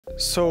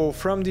So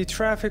from the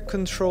traffic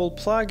control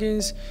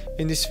plugins,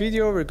 in this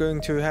video we're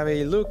going to have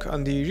a look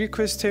on the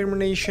request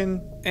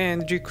termination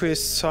and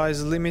request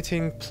size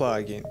limiting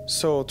plugin.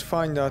 So to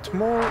find out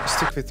more,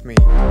 stick with me.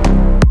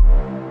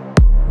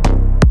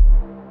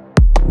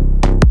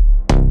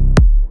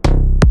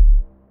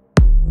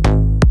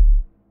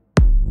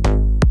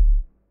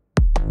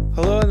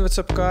 Hello and what's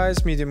up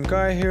guys, Medium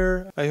Guy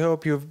here. I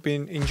hope you've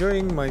been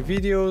enjoying my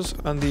videos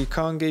on the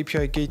Kong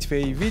API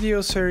Gateway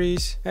video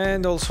series,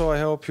 and also I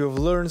hope you've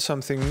learned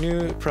something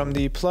new from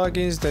the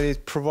plugins that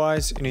it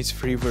provides in its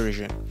free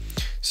version.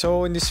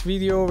 So in this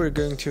video we're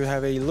going to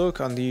have a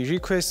look on the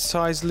request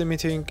size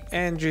limiting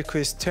and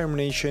request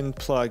termination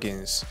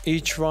plugins,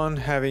 each one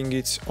having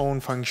its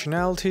own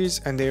functionalities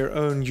and their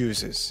own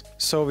uses.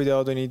 So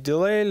without any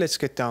delay, let's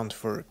get down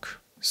to work.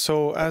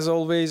 So as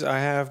always, I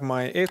have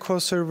my echo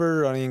server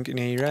running in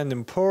a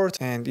random port,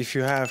 and if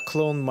you have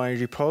cloned my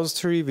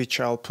repository, which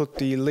I'll put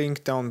the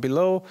link down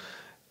below,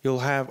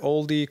 you'll have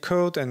all the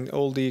code and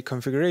all the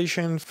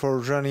configuration for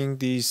running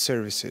these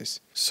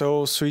services.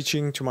 So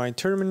switching to my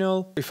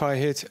terminal, if I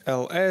hit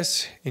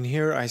ls, in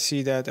here I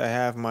see that I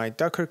have my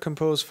Docker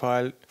Compose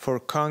file for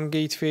Kong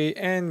Gateway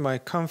and my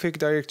config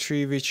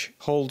directory, which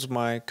holds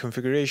my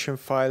configuration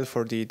file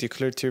for the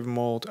declarative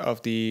mode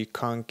of the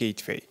Kong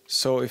Gateway.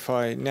 So if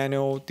I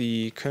nano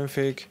the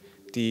config,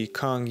 the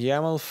Kong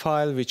YAML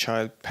file, which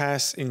I'll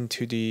pass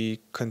into the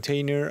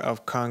container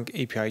of Kong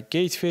API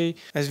Gateway.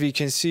 As we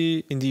can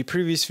see in the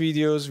previous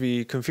videos,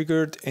 we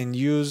configured and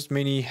used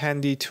many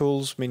handy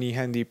tools, many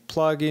handy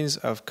plugins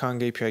of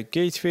Kong API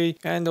Gateway,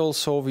 and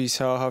also we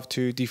saw how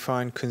to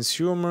define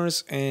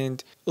consumers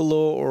and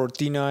allow or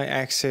deny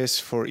access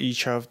for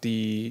each of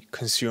the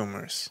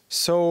consumers.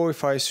 So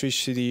if I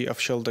switch to the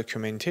official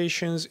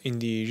documentations in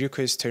the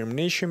request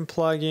termination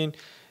plugin,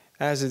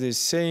 as it is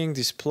saying,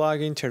 this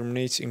plugin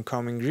terminates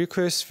incoming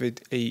requests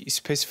with a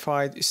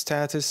specified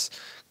status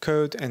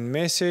code and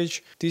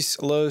message. This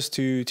allows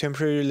to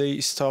temporarily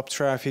stop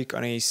traffic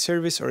on a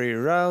service or a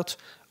route,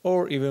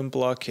 or even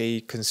block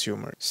a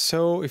consumer.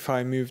 So if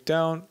I move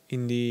down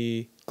in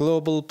the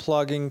global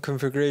plugin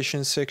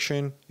configuration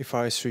section, if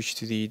I switch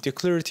to the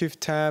declarative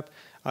tab,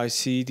 I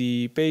see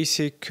the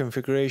basic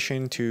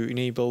configuration to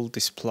enable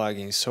this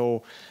plugin.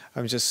 So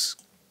I'm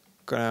just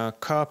gonna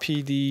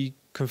copy the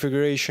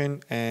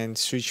configuration and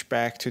switch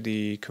back to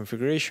the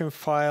configuration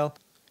file.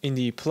 In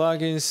the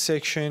plugins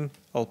section,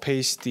 I'll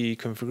paste the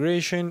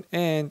configuration,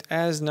 and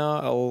as now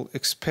I'll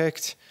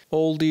expect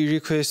all the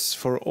requests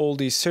for all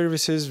these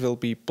services will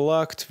be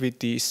blocked with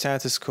the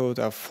status code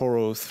of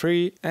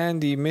 403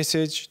 and the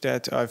message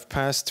that I've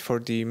passed for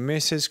the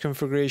message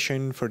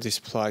configuration for this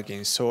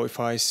plugin. So if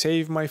I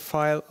save my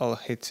file, I'll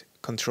hit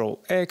Ctrl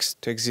X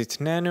to exit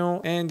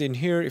nano, and in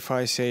here if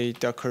I say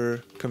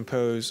Docker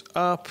Compose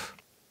up,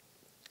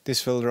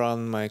 this will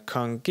run my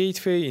Kong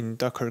Gateway in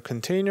Docker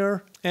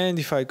container. And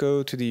if I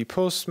go to the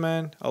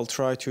Postman, I'll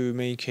try to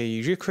make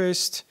a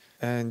request,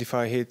 and if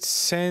I hit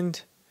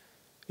send,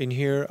 in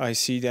here I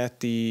see that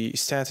the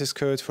status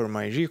code for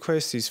my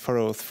request is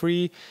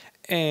 403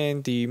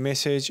 and the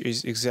message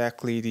is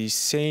exactly the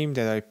same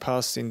that I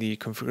passed in the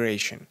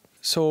configuration.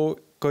 So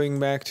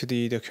going back to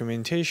the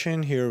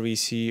documentation, here we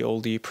see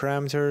all the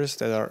parameters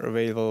that are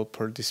available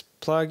for this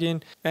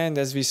plugin, and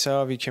as we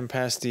saw, we can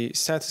pass the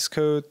status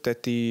code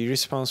that the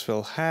response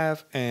will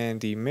have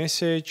and the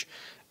message,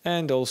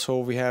 and also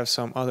we have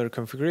some other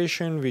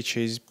configuration, which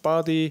is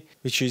body,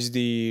 which is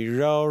the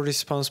raw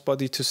response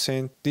body to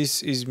send.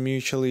 This is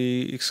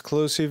mutually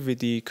exclusive with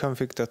the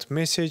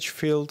config.message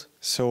field,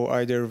 so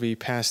either we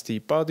pass the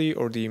body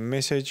or the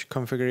message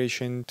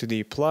configuration to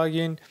the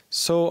plugin.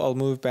 So I'll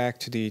move back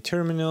to the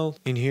terminal.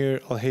 In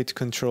here I'll hit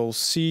Ctrl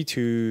C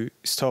to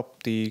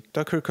stop the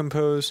Docker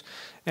Compose,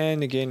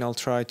 and again I'll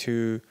try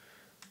to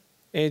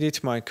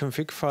edit my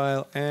config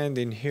file, and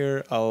in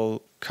here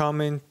I'll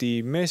comment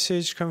the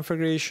message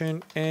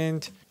configuration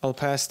and I'll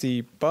pass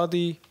the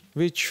body,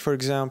 which for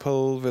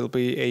example will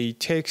be a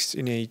text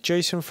in a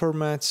JSON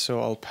format. So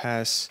I'll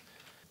pass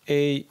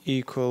A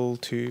equal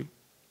to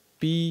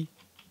B,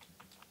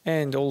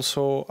 and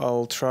also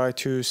I'll try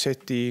to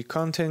set the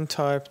content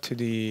type to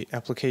the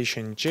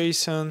application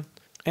JSON,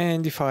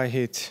 and if I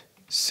hit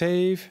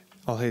save,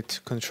 I'll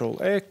hit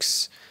Ctrl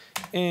X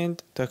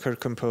and Docker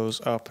Compose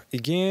up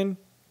again.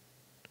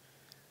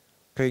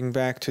 Going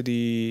back to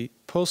the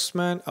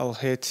Postman, I'll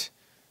hit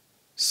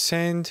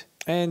send,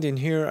 and in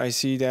here I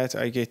see that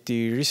I get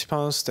the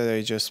response that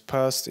I just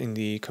passed in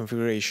the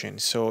configuration.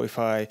 So if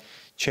I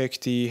check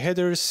the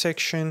headers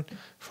section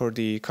for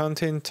the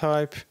content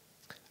type,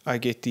 I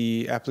get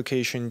the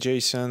application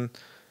JSON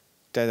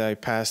that I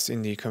passed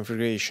in the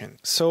configuration.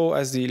 So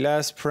as the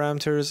last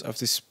parameters of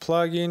this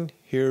plugin,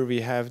 here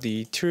we have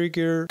the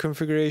trigger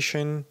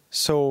configuration.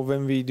 So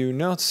when we do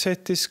not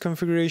set this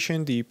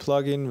configuration, the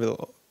plugin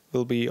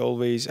will be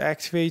always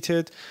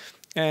activated,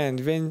 and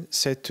when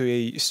set to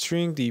a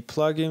string, the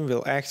plugin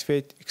will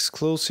activate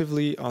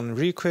exclusively on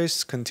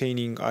requests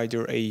containing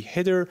either a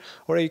header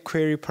or a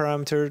query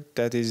parameter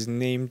that is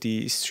named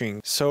the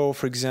string. So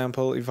for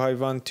example, if I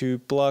want to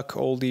block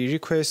all the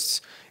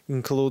requests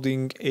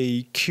including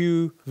a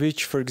queue,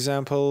 which for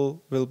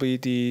example will be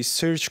the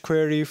search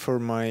query for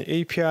my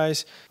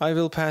APIs. I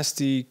will pass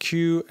the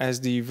queue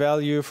as the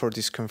value for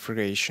this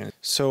configuration.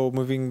 So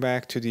moving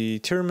back to the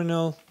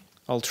terminal,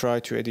 I'll try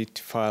to edit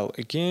the file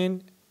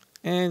again,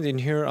 and in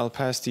here I'll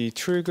pass the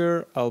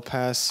trigger, I'll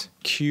pass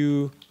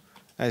queue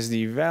as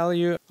the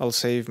value, I'll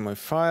save my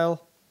file.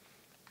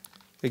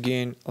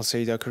 Again, I'll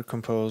say docker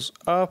compose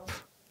up.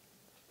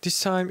 This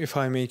time, if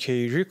I make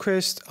a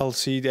request, I'll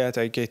see that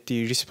I get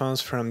the response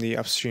from the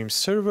upstream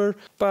server.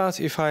 But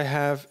if I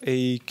have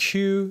a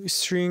queue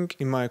string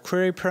in my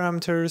query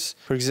parameters,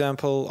 for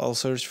example, I'll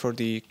search for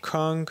the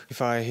Kong. If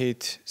I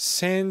hit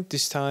send,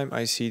 this time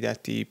I see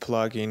that the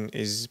plugin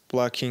is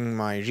blocking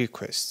my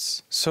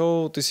requests.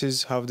 So this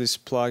is how this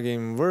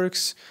plugin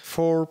works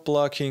for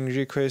blocking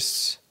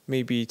requests,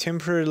 maybe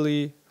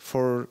temporarily,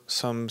 for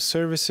some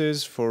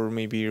services, for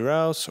maybe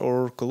routes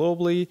or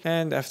globally,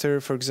 and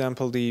after, for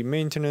example, the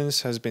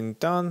maintenance has been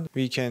done,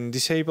 we can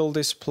disable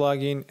this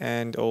plugin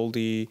and all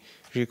the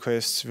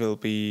requests will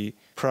be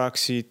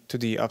proxied to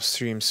the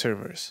upstream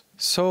servers.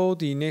 So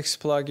the next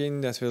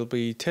plugin that we'll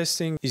be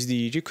testing is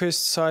the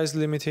request size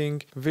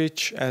limiting,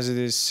 which, as it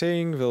is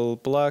saying, will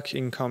block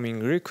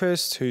incoming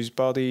requests whose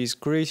body is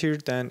greater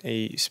than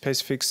a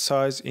specific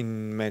size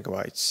in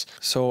megabytes.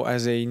 So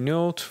as a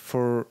note,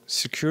 for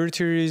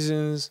security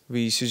reasons,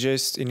 we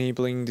suggest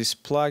enabling this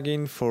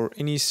plugin for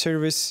any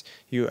service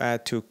you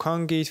add to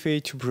Kong Gateway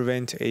to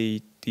prevent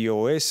a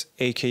DDoS,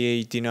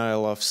 aka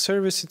denial of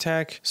service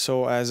attack.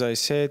 So as I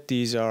said,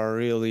 these are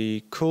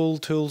really cool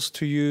tools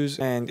to use,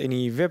 and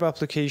any web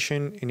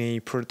application in a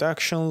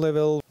production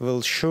level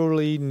will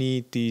surely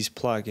need these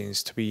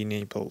plugins to be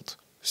enabled.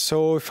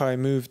 So if I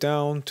move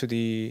down to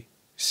the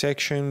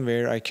section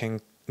where I can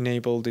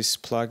enable this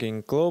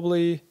plugin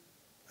globally,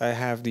 I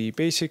have the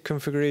basic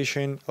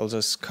configuration. I'll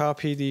just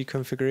copy the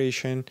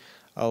configuration.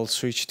 I'll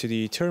switch to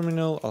the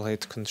terminal. I'll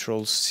hit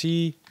Ctrl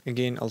C.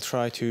 Again, I'll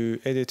try to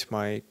edit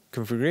my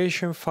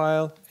configuration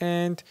file,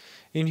 and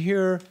in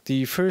here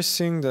the first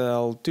thing that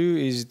I'll do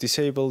is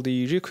disable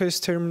the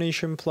request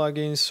termination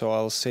plugin. So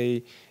I'll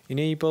say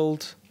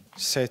enabled,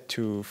 set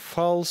to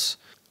false,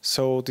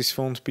 so this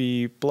won't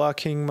be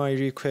blocking my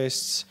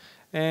requests,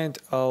 and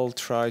I'll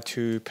try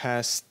to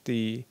pass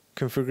the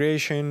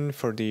configuration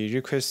for the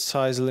request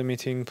size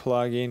limiting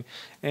plugin,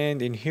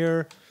 and in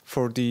here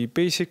for the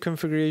basic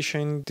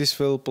configuration, this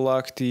will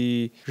block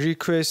the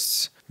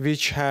requests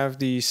which have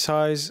the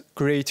size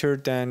greater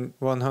than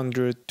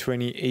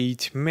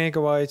 128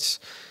 megabytes.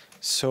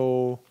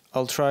 So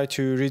I'll try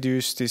to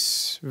reduce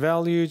this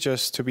value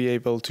just to be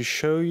able to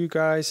show you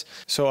guys.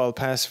 So I'll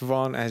pass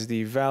 1 as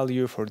the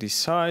value for the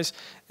size,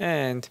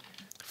 and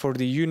for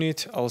the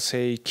unit I'll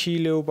say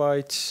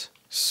kilobytes.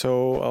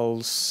 So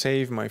I'll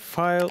save my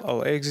file,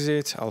 I'll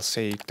exit, I'll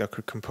say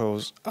docker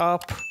compose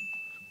up.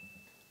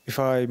 If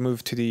I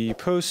move to the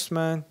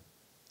postman,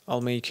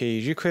 I'll make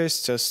a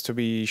request just to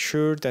be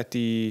sure that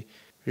the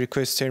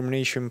request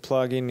termination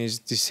plugin is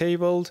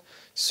disabled.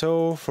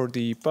 So for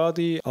the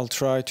body, I'll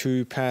try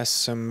to pass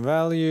some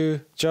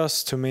value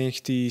just to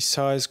make the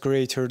size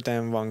greater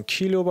than 1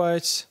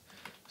 kilobytes.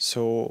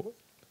 So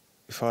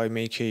if I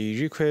make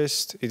a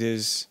request, it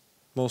is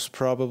most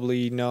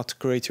probably not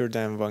greater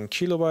than 1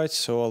 kilobyte.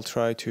 So I'll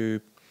try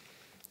to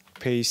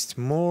paste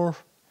more.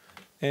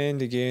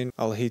 And again,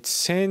 I'll hit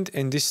send,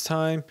 and this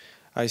time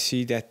I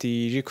see that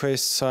the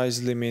request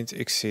size limit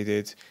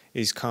exceeded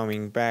is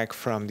coming back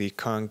from the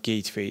Kong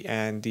Gateway,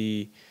 and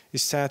the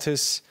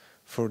status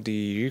for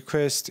the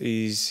request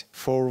is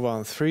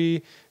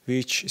 413,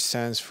 which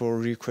stands for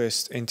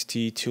request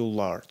entity too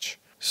large.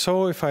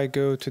 So if I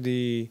go to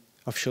the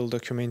official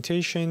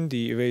documentation,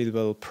 the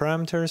available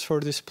parameters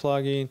for this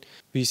plugin,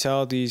 we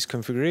saw these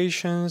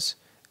configurations,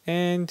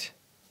 and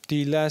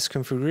the last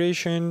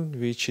configuration,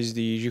 which is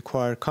the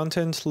require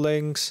content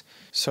length.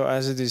 So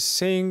as it is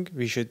saying,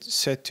 we should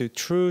set to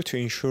true to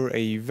ensure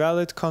a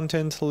valid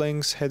content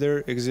length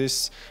header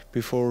exists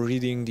before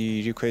reading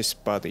the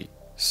request body.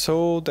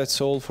 So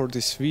that's all for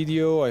this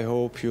video. I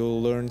hope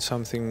you'll learn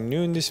something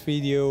new in this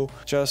video.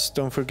 Just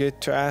don't forget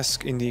to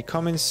ask in the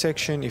comments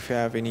section if you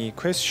have any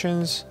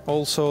questions.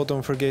 Also,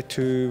 don't forget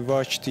to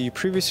watch the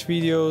previous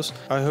videos.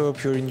 I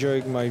hope you're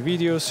enjoying my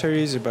video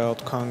series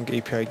about Kong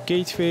API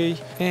Gateway,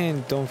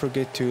 and don't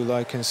forget to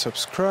like and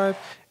subscribe,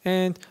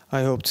 and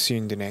I hope to see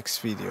you in the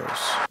next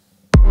videos.